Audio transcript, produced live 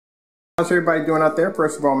How's everybody doing out there?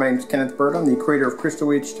 First of all, my name is Kenneth Bird. I'm the creator of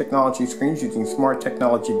Crystal Edge Technology Screens using Smart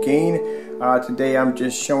Technology Gain. Today I'm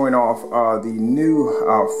just showing off the new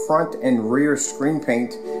front and rear screen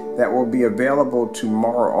paint that will be available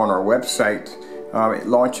tomorrow on our website. It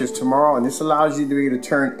launches tomorrow, and this allows you to be able to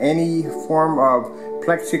turn any form of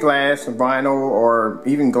plexiglass, vinyl, or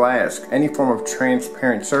even glass, any form of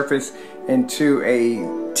transparent surface into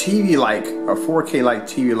a TV-like, a 4K-like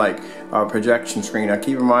TV-like projection screen. Now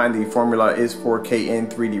keep in mind the formula is 4K and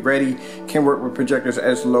 3D ready. Can work with projectors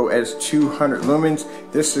as low as 200 lumens.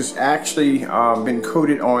 This has actually been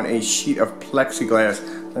coated on a sheet of plexiglass.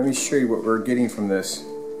 Let me show you what we're getting from this.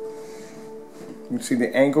 You can see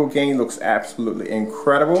the angle gain looks absolutely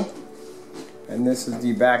incredible. And this is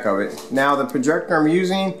the back of it. Now the projector I'm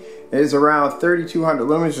using is around 3200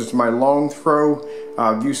 lumens. It's my long throw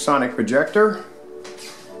ViewSonic projector.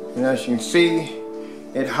 And as you can see,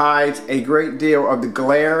 it hides a great deal of the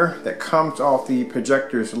glare that comes off the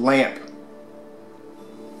projector's lamp.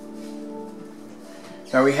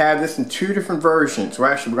 Now we have this in two different versions.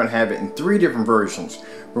 Well, actually we're going to have it in three different versions.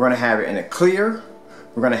 We're going to have it in a clear,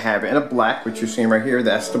 we're going to have it in a black, which you're seeing right here.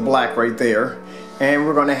 That's the black right there. And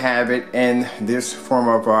we're going to have it in this form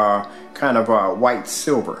of kind of white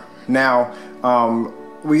silver. Now,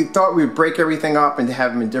 we thought we'd break everything up and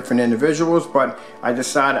have them in different individuals, but I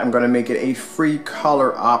decided I'm going to make it a free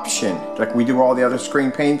color option. Like we do all the other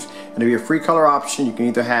screen paints, and it'll be a free color option. You can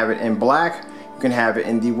either have it in black, you can have it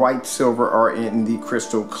in the white silver, or in the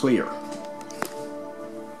crystal clear.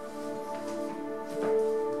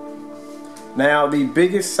 Now the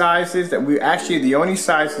biggest sizes that the only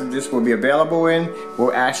sizes this will be available in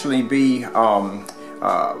will actually be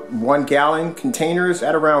 1 gallon containers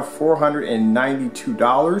at around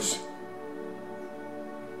 $492.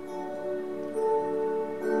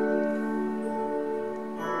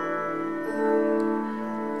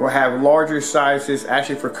 We'll have larger sizes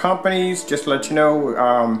actually for companies. Just to let you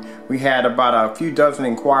know, we had about a few dozen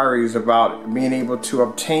inquiries about being able to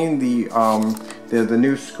obtain the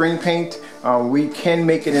new screen paint. We can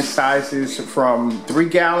make it in sizes from 3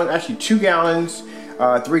 gallons, actually 2 gallons,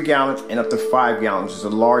 3 gallons, and up to 5 gallons is the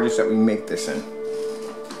largest that we make this in.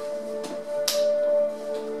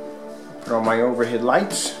 Put on my overhead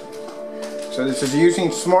lights. So this is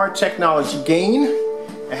using Smart Technology Gain.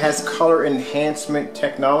 It has color enhancement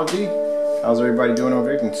technology. How's everybody doing over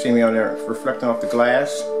there? You can see me on there reflecting off the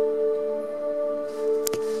glass.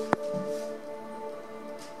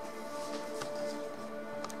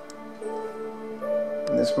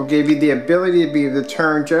 And this will give you the ability to be able to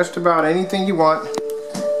turn just about anything you want.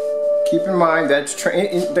 Keep in mind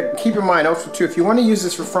also too, if you want to use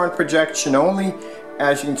this for front projection only,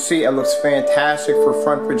 as you can see, it looks fantastic for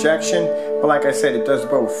front projection. But like I said, it does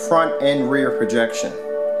both front and rear projection.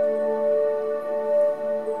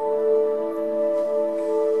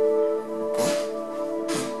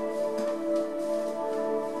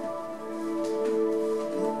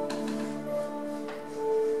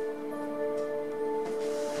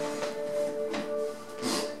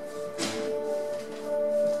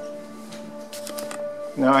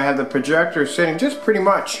 Now I have the projector sitting just pretty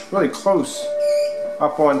much really close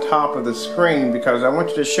up on top of the screen because I want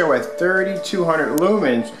you to show at 3200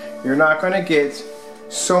 lumens you're not going to get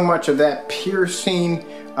so much of that piercing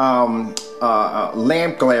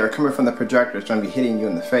lamp glare coming from the projector. It's going to be hitting you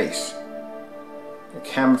in the face. It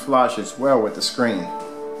camouflages well with the screen.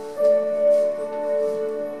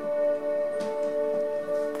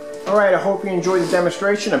 Alright, I hope you enjoyed the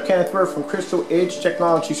demonstration. I'm Kenneth Bird from Crystal Edge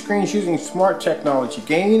Technology Screens using Smart Technology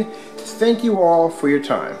Gain. Thank you all for your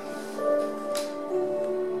time.